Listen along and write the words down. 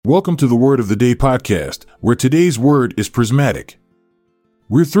Welcome to the Word of the Day podcast, where today's word is prismatic.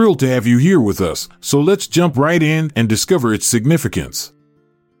 We're thrilled to have you here with us, so let's jump right in and discover its significance.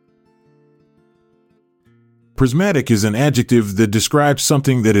 Prismatic is an adjective that describes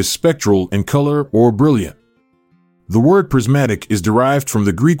something that is spectral in color or brilliant. The word prismatic is derived from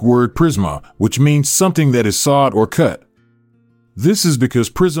the Greek word prisma, which means something that is sawed or cut. This is because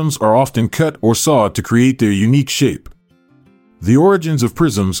prisms are often cut or sawed to create their unique shape. The origins of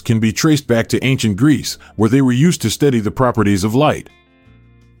prisms can be traced back to ancient Greece, where they were used to study the properties of light.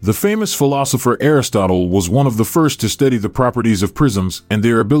 The famous philosopher Aristotle was one of the first to study the properties of prisms and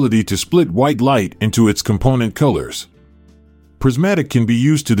their ability to split white light into its component colors. Prismatic can be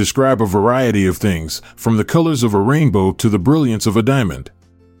used to describe a variety of things, from the colors of a rainbow to the brilliance of a diamond.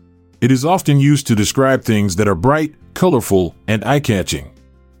 It is often used to describe things that are bright, colorful, and eye-catching.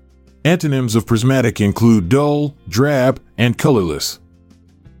 Antonyms of prismatic include dull, drab, and colorless.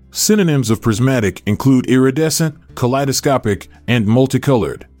 Synonyms of prismatic include iridescent, kaleidoscopic, and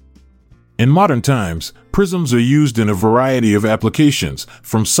multicolored. In modern times, prisms are used in a variety of applications,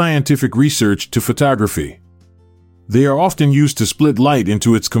 from scientific research to photography. They are often used to split light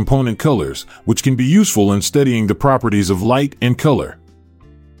into its component colors, which can be useful in studying the properties of light and color.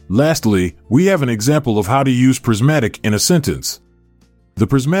 Lastly, we have an example of how to use prismatic in a sentence. The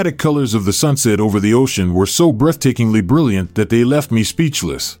prismatic colors of the sunset over the ocean were so breathtakingly brilliant that they left me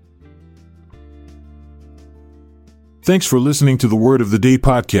speechless. Thanks for listening to the Word of the Day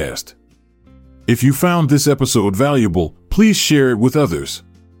podcast. If you found this episode valuable, please share it with others.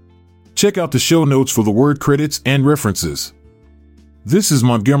 Check out the show notes for the word credits and references. This is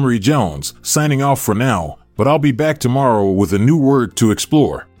Montgomery Jones, signing off for now, but I'll be back tomorrow with a new word to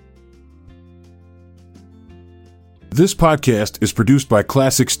explore. This podcast is produced by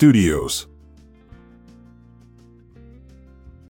Classic Studios.